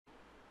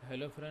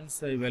Hello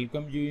friends, I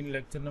welcome you in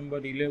lecture number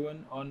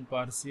 11 on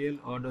partial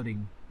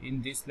ordering.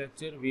 In this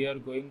lecture we are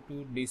going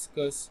to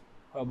discuss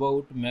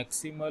about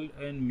maximal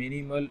and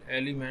minimal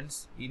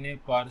elements in a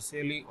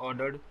partially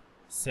ordered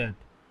set.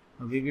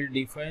 We will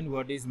define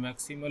what is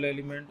maximal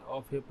element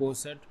of a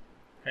poset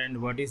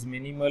and what is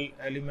minimal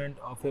element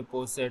of a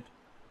poset,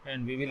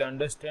 and we will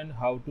understand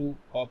how to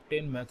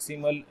obtain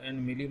maximal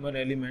and minimal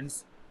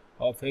elements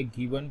of a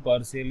given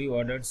partially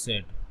ordered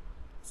set.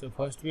 So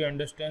first we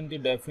understand the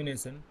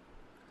definition.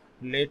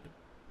 Let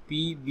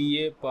P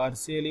be a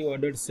partially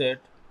ordered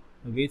set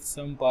with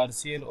some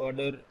partial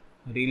order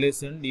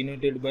relation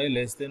denoted by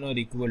less than or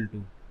equal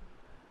to.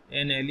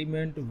 An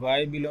element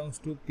y belongs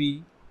to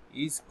P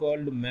is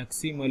called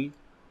maximal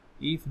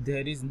if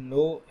there is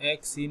no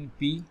x in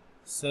P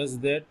such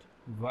that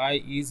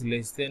y is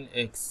less than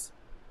x.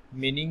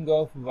 Meaning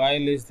of y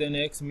less than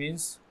x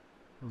means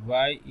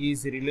y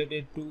is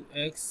related to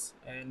x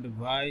and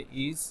y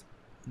is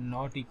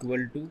not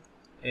equal to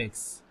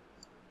x.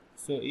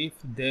 So if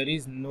there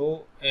is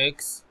no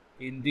x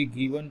in the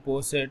given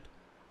poset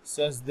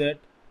such that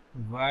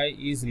y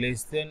is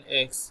less than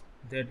x,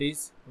 that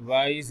is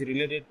y is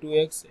related to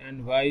x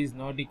and y is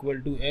not equal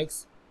to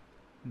x,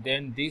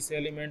 then this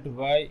element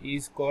y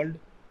is called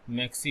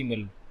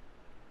maximal.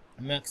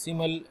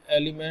 Maximal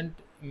element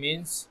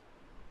means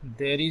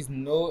there is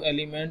no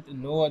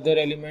other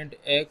element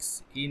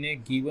x in a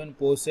given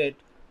poset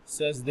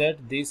such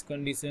that this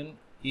condition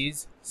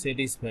is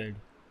satisfied.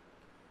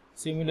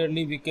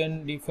 Similarly, we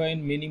can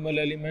define minimal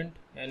element.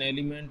 An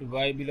element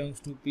y belongs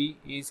to P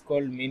is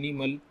called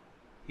minimal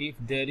if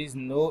there is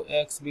no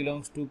x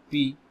belongs to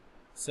P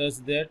such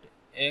that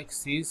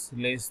x is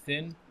less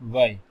than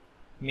y.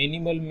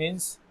 Minimal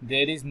means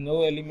there is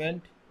no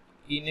element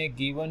in a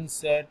given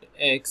set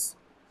x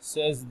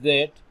such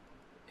that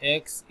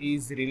x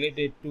is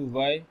related to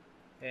y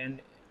and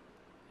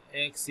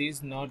x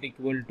is not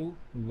equal to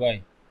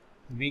y.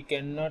 We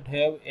cannot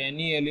have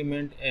any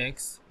element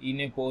x in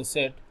a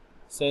poset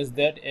such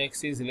that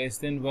x is less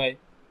than y,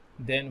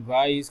 then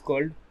y is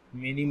called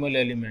minimal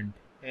element.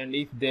 And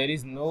if there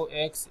is no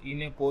x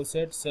in a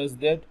poset such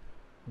that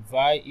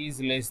y is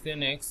less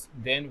than x,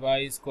 then y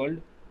is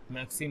called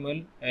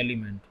maximal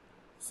element.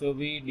 So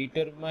we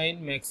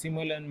determine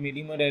maximal and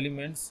minimal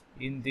elements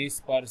in this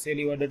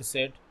partially ordered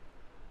set.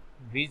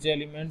 Which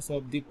elements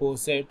of the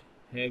poset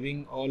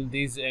having all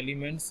these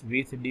elements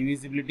with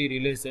divisibility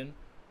relation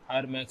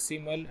are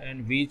maximal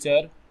and which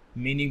are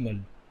minimal?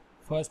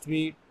 First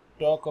we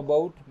talk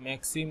about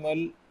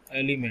maximal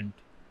element.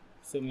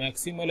 So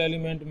maximal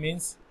element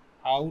means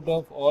out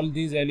of all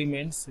these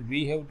elements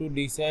we have to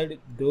decide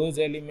those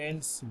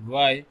elements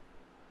y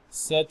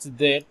such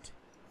that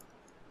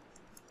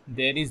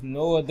there is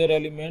no other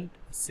element,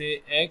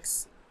 say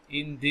x,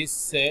 in this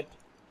set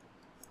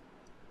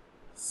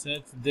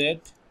such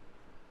that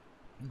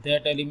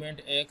that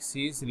element x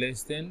is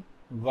less than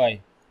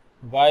y.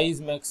 Y is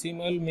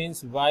maximal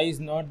means y is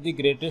not the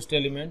greatest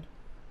element,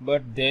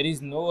 but there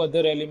is no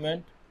other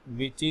element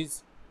which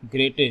is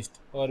greatest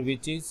or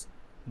which is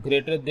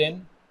greater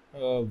than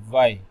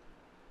y.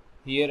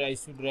 Here I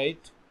should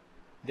write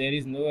there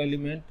is no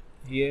element.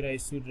 Here I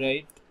should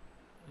write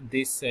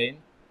this sign,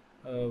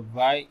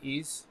 y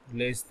is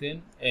less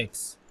than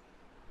x.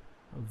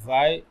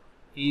 Y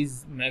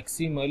is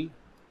maximal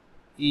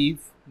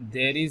if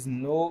there is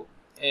no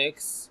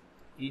x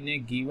in a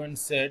given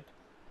set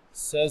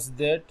such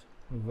that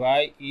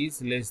y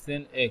is less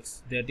than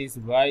x, that is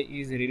y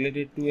is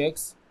related to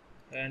x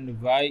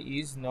and y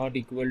is not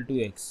equal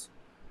to x.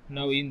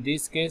 Now in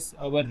this case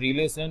our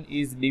relation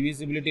is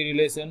divisibility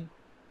relation.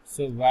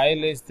 So y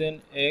less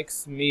than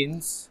x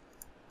means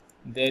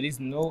there is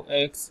no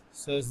x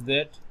such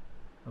that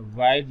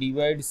y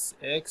divides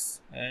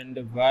x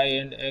and y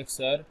and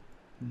x are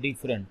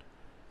different.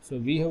 So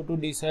we have to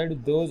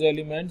decide those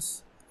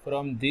elements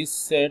from this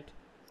set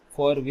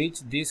for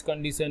which this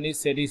condition is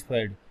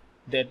satisfied.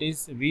 That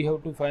is, we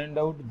have to find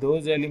out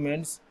those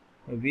elements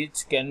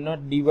which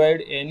cannot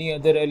divide any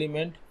other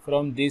element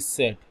from this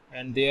set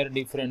and they are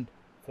different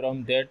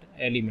from that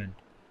element.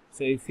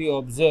 So if we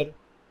observe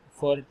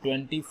for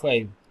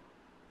 25,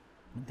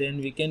 then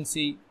we can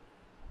see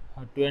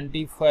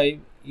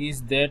 25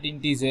 is that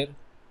integer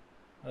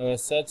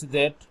such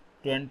that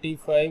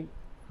 25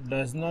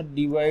 does not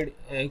divide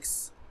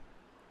x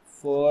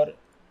for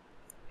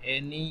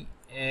any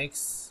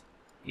x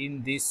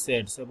in this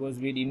set. Suppose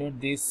we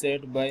denote this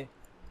set by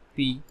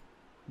P,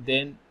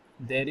 then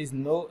there is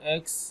no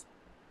x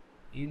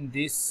in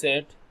this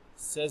set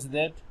such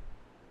that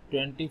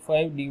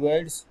 25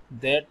 divides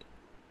that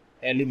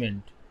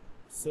element.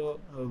 So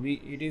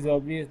it is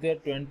obvious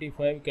that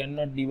 25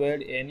 cannot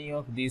divide any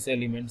of these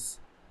elements.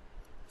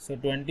 So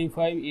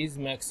 25 is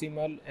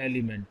maximal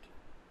element.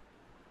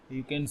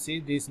 You can see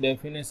this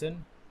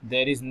definition.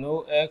 There is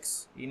no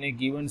x in a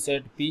given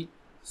set P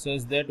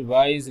such that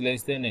y is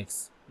less than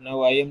x.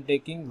 Now I am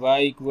taking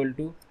y equal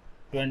to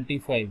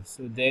 25.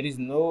 So there is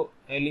no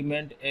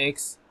element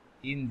x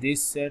in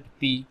this set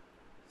P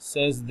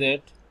such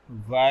that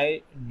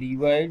y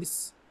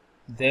divides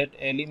that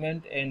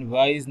element and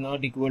y is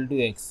not equal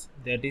to x.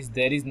 That is,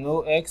 there is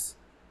no x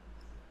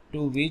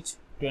to which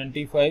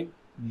 25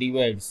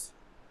 divides.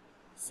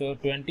 So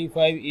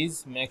 25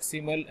 is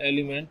maximal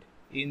element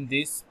in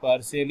this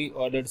partially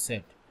ordered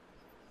set.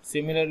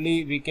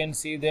 Similarly, we can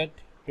see that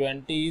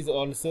 20 is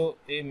also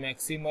a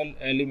maximal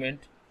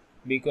element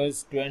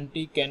because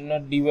 20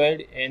 cannot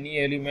divide any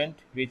element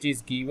which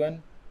is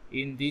given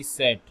in this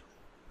set.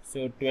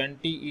 So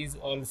 20 is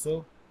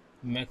also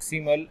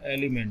maximal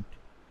element.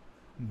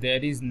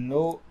 There is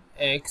no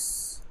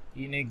x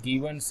in a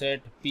given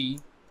set P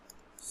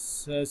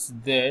such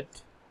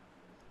that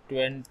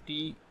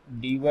 20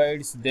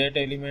 divides that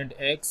element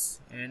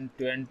x and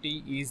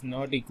 20 is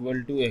not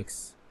equal to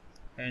x,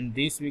 and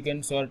this we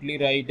can shortly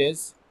write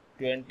as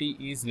 20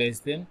 is less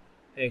than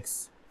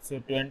x. So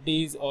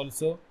 20 is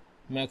also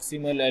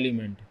maximal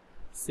element.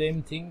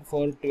 Same thing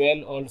for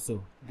 12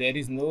 also. There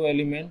is no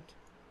element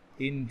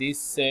in this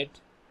set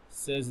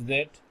such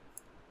that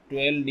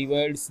 12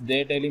 divides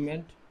that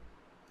element,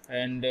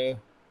 and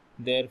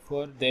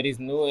therefore there is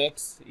no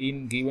x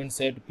in given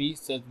set P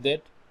such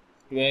that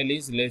 12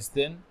 is less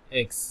than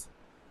x.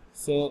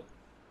 So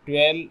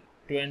 12,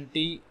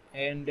 20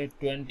 and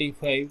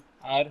 25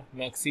 are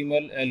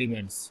maximal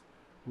elements.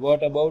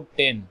 What about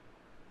 10?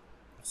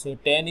 So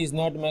 10 is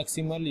not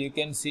maximal. You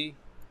can see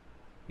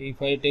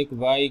if I take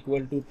y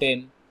equal to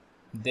 10,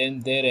 then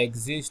there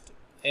exists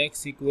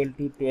x equal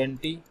to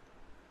 20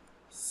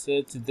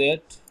 such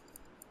that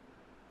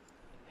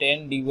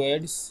 10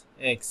 divides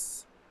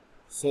x.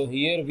 So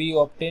here we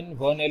obtain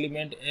one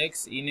element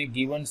x in a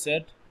given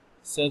set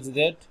such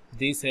that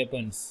this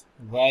happens,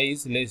 y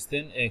is less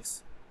than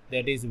x.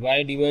 That is,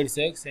 y divides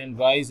x and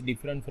y is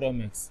different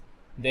from x.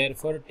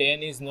 Therefore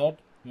 10 is not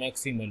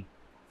maximal.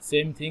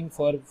 Same thing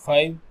for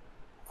 5.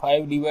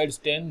 5 divides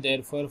 10,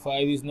 therefore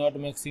 5 is not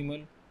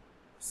maximal.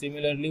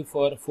 Similarly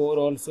for 4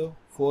 also,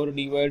 4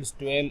 divides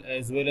 12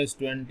 as well as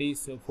 20,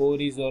 so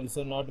 4 is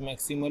also not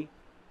maximal,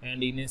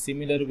 and in a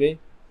similar way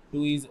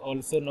 2 is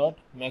also not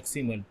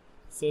maximal.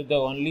 So the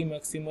only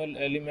maximal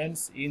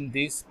elements in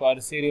this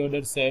partially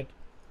ordered set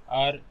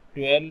are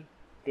 12,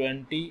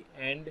 20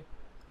 and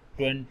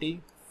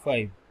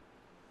 25.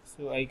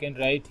 So I can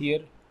write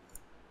here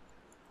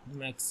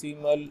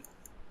maximal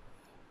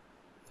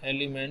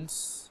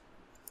elements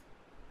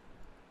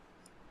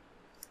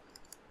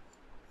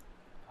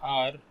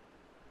are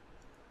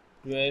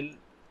 12,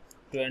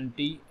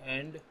 20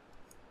 and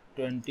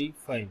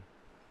 25.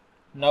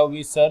 Now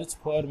we search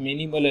for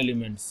minimal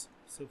elements.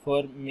 So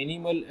for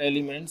minimal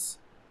elements,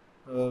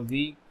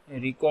 we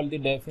recall the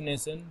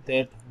definition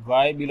that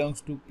y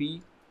belongs to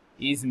P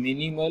is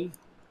minimal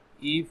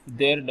if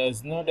there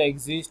does not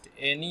exist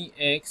any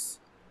x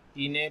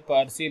in a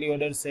partially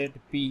ordered set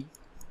P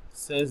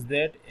such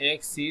that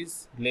x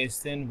is less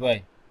than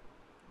y.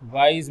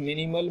 Y is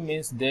minimal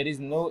means there is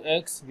no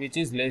x which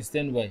is less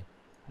than y.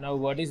 Now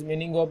what is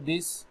meaning of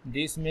this?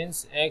 This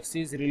means x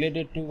is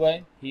related to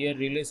y. Here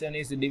relation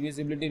is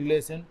divisibility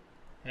relation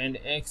and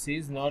x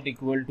is not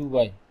equal to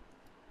y.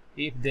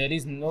 If there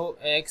is no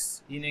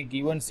x in a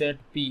given set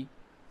P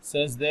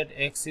such that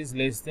x is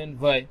less than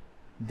y,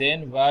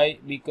 then y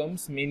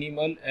becomes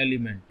minimal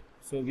element.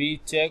 So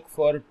we check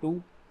for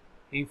 2.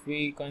 If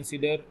we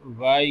consider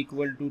y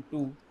equal to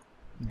 2,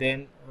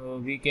 then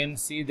we can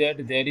see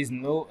that there is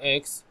no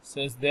x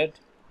such that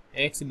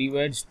x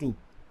divides 2.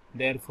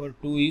 Therefore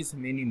 2 is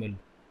minimal.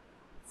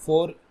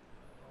 4.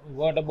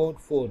 What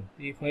about 4?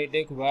 If I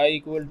take y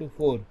equal to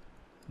 4,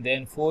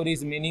 then 4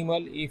 is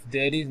minimal if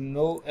there is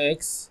no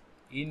x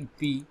in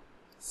P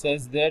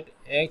such that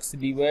x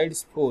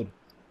divides 4.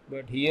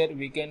 But here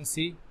we can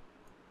see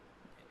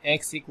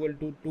x equal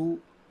to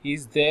 2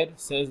 is there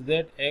such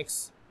that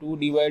x 2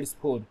 divides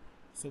 4.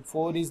 So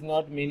 4 is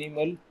not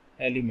minimal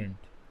element.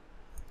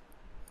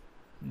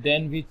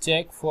 Then we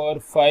check for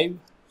 5.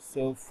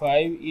 So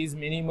 5 is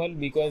minimal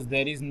because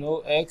there is no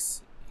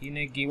x in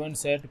a given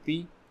set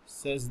P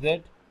such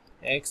that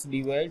x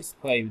divides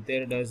 5.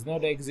 There does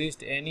not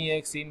exist any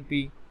x in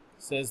P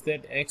such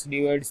that x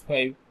divides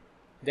 5.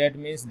 That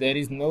means there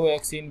is no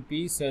x in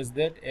P such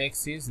that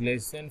x is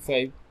less than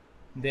 5.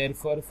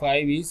 Therefore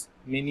 5 is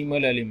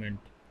minimal element.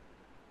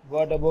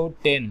 What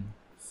about 10?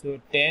 So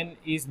 10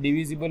 is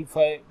divisible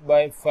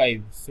by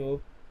 5.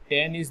 So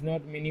 10 is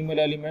not minimal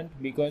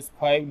element because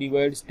 5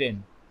 divides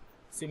 10.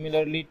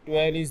 Similarly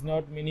 12 is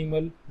not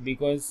minimal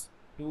because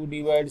 2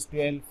 divides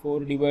 12, 4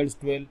 divides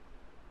 12.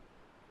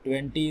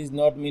 20 is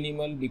not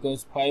minimal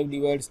because 5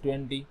 divides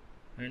 20,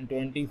 and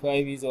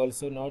 25 is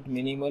also not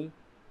minimal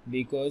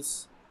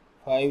because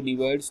 5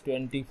 divides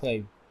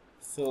 25.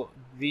 So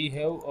we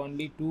have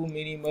only two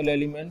minimal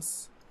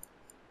elements,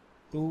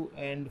 2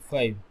 and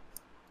 5.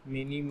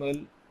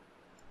 Minimal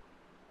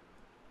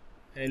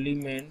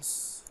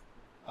elements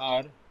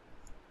are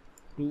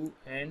 2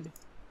 and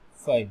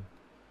 5.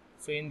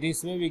 So in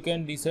this way we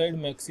can decide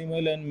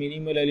maximal and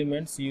minimal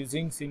elements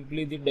using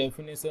simply the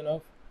definition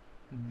of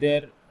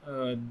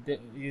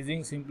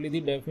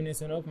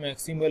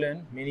maximal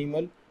and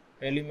minimal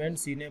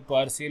elements in a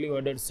partially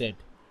ordered set.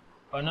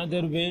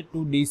 Another way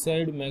to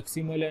decide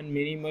maximal and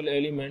minimal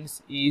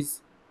elements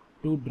is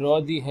to draw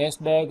the hash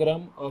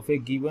diagram of a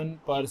given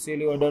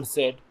partially ordered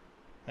set,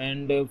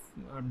 and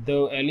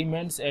the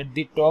elements at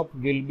the top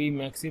will be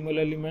maximal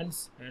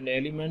elements and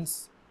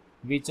elements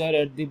which are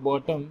at the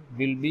bottom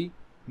will be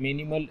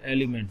minimal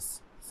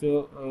elements.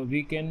 So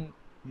we can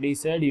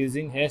decide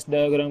using hash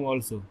diagram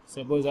also.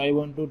 Suppose I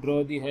want to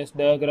draw the hash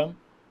diagram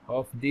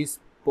of this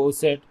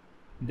poset,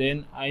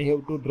 then I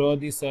have to draw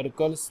the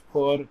circles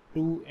for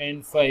 2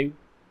 and 5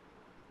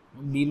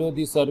 below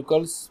the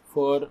circles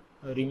for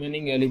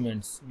remaining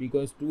elements,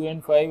 because 2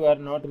 and 5 are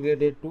not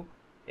related to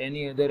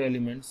any other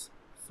elements.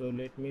 So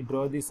let me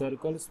draw the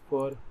circles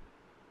for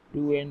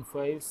 2 and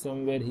 5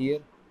 somewhere here.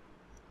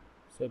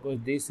 Suppose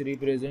this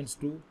represents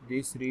 2,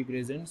 this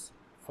represents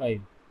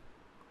 5.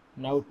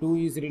 Now 2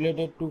 is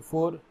related to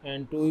 4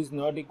 and 2 is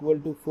not equal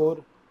to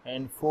 4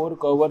 and 4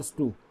 covers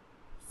 2.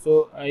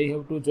 So I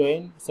have to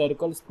join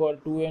circles for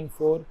 2 and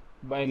 4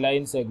 by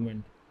line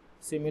segment.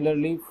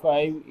 Similarly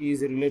 5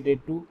 is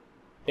related to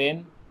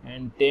 10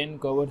 and 10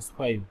 covers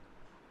 5.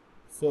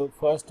 So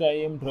first I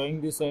am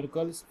drawing the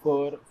circles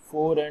for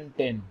 4 and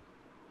 10.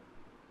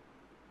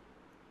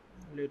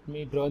 Let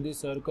me draw the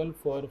circle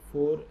for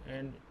 4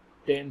 and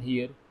 10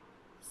 here.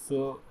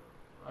 So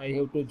I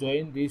have to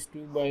join these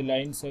two by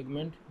line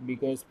segment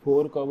because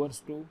 4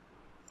 covers 2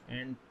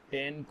 and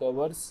 10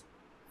 covers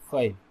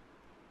 5.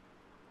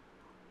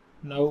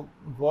 Now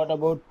what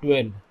about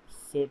 12?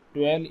 So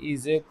 12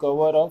 is a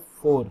cover of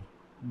 4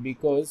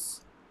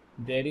 because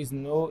there is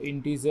no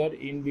integer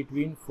in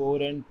between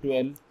 4 and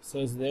 12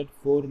 such that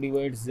 4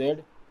 divides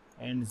z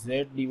and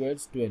z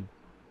divides 12.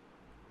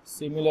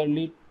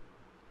 Similarly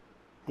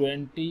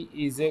 20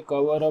 is a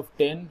cover of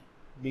 10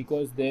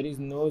 because there is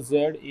no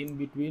z in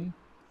between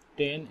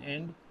 10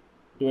 and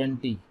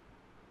 20,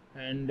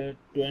 and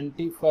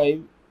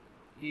 25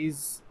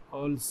 is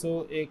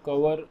also a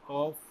cover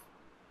of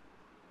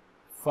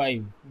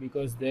 5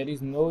 because there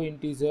is no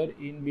integer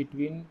in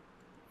between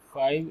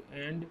 5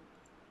 and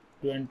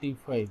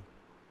 25,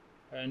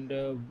 and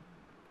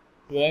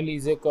 12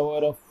 is a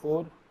cover of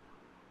 4,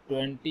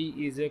 20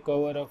 is a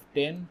cover of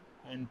 10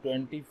 and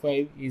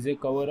 25 is a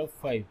cover of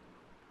 5.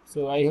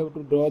 So I have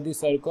to draw the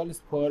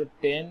circles for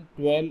 10,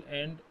 12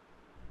 and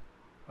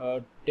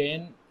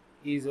 10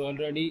 is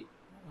already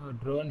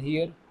drawn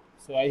here.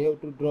 So I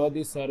have to draw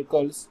the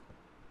circles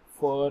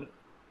for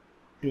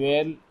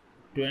 12,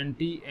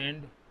 20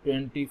 and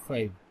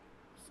 25.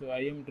 So I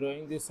am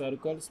drawing the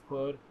circles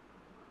for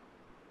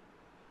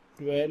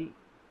 12,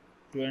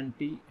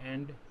 20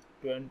 and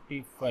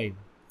 25.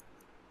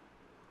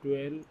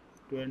 12,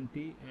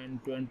 20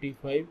 and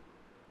 25,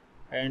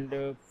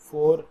 and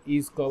 4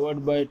 is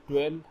covered by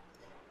 12,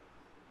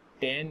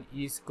 10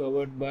 is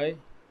covered by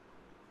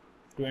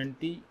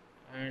 20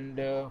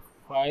 and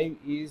 5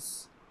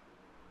 is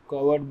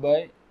covered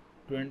by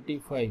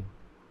 25.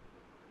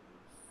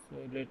 So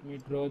let me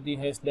draw the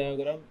hash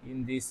diagram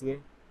in this way,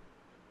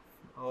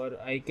 or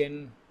I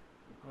can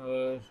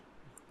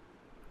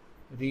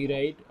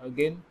rewrite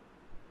again.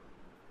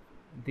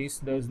 This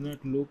does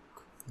not look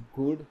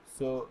good,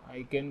 so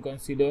I can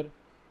consider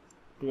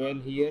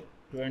 12 here,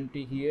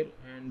 20 here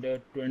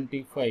and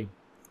 25.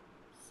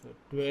 So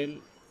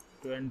 12,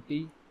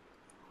 20,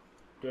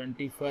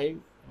 25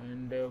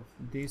 and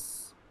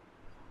this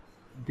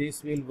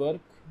will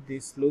work.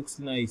 This looks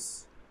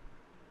nice.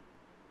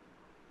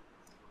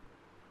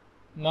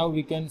 Now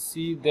we can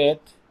see that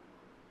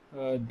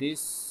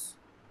this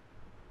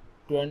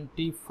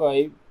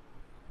 25,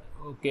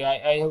 okay,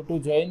 I have to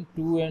join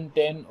 2 and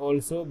 10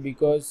 also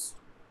because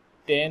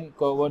 10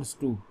 covers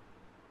 2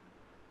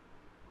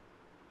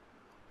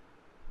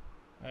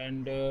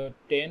 and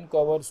 10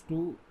 covers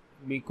 2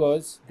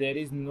 because there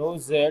is no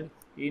z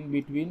in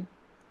between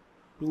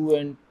 2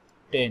 and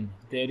 10.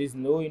 There is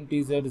no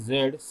integer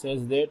z such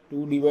that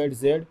 2 divides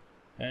z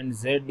and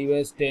z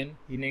divides 10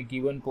 in a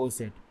given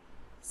poset.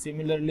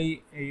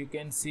 Similarly, you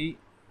can see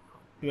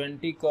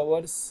 20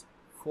 covers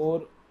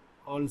 4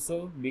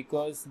 also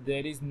because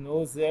there is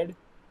no z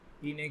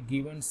in a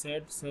given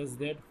set such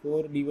that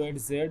 4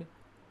 divides z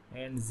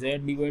and z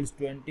divides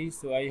 20.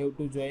 So I have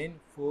to join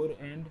 4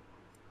 and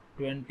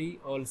 20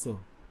 also,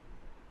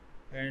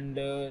 and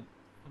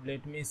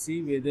let me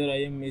see whether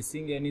I am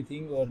missing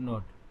anything or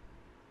not.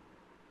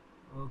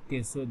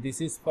 Okay, so this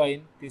is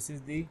fine. This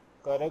is the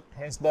correct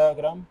hash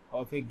diagram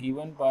of a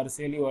given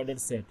partially ordered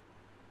set.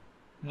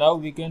 Now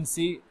we can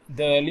see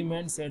the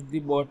elements at the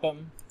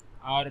bottom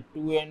are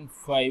 2 and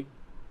 5.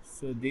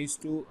 So these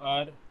two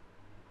are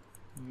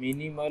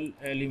minimal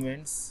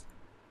elements,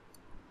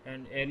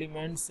 and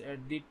elements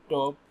at the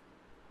top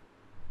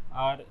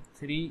are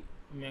 3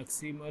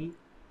 maximal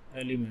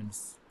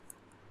elements.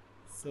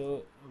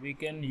 So we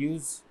can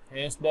use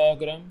hash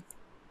diagram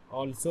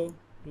also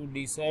to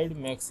decide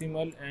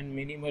maximal and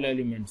minimal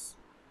elements.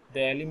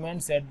 The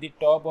elements at the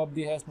top of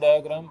the hash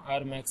diagram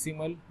are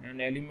maximal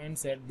and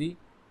elements at the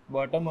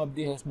bottom of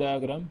the hash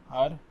diagram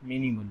are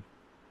minimal.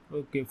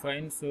 Okay,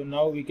 fine. So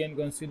now we can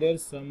consider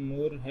some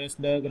more hash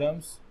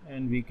diagrams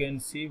and we can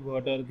see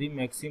what are the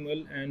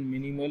maximal and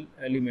minimal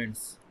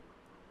elements.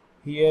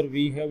 Here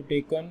we have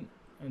taken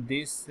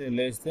this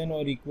less than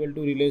or equal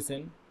to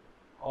relation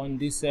on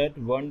the set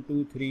 1,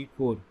 2, 3,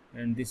 4,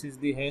 and this is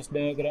the hash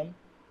diagram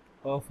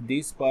of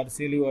this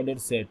partially ordered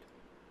set,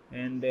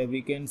 and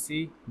we can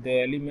see the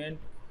element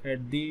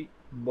at the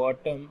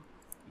bottom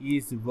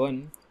is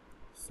 1,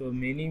 so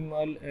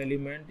minimal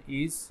element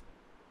is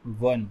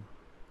 1,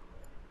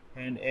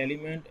 and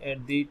element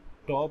at the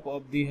top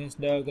of the hash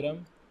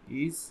diagram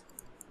is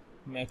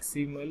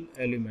maximal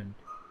element.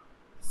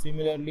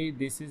 Similarly,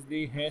 this is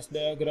the hash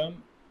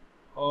diagram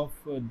of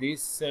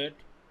this set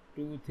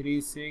 2, 3,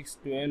 6,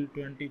 12,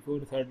 24,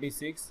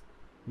 36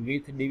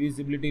 with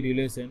divisibility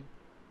relation,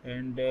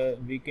 and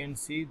we can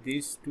see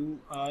these two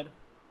are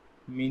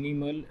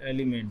minimal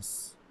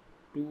elements.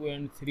 2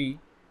 and 3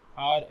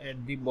 are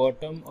at the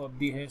bottom of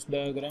the hash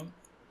diagram,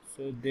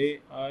 so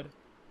they are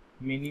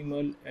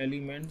minimal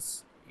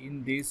elements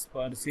in this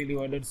partially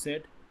ordered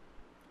set,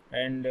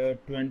 and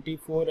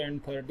 24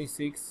 and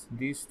 36,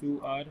 these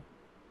two are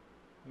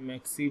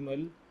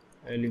maximal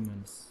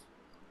elements.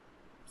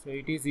 So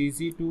it is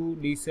easy to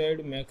decide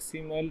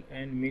maximal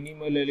and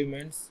minimal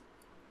elements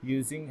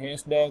using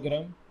hash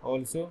diagram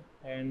also,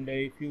 and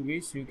if you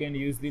wish you can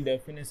use the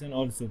definition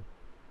also.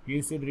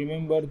 You should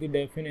remember the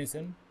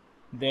definition,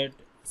 that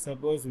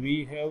suppose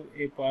we have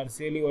a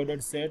partially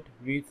ordered set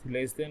with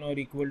less than or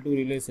equal to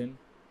relation,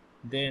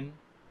 then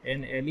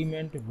an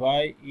element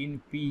y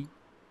in P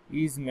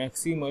is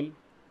maximal.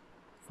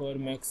 For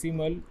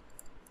maximal,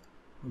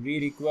 we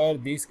require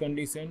this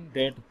condition,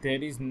 that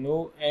there is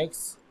no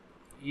x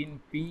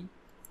in P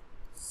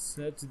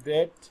such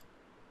that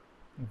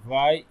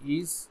y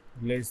is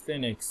less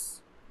than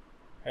x,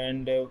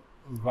 and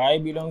y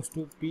belongs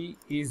to P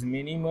is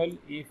minimal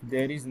if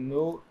there is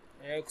no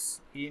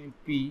x in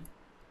P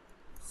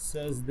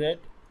such that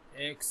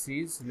x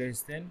is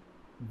less than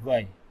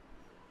y.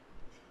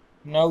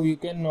 Now you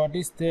can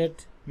notice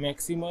that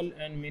maximal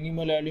and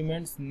minimal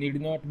elements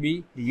need not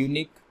be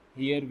unique.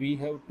 Here we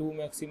have two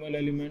maximal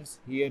elements,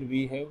 here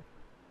we have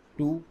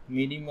two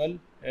minimal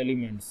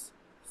elements,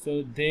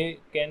 so they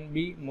can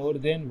be more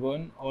than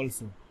one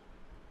also.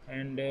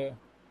 And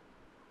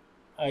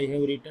I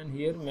have written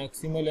here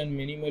maximal and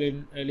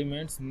minimal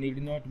elements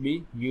need not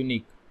be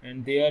unique,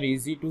 and they are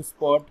easy to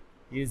spot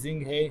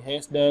using a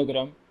hash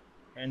diagram,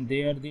 and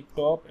they are the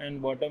top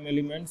and bottom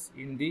elements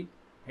in the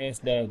hash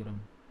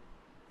diagram.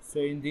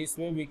 So in this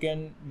way we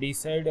can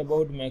decide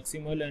about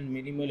maximal and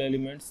minimal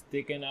elements.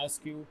 They can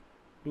ask you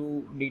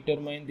to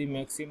determine the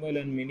maximal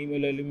and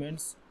minimal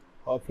elements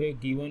of a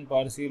given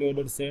partially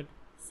ordered set.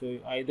 So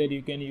either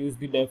you can use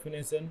the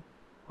definition,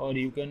 or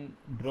you can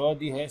draw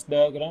the hash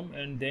diagram,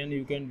 and then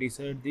you can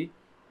decide the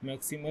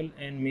maximal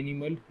and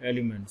minimal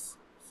elements.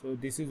 So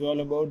this is all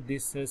about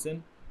this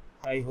session.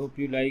 I hope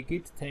you like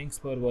it. Thanks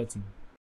for watching.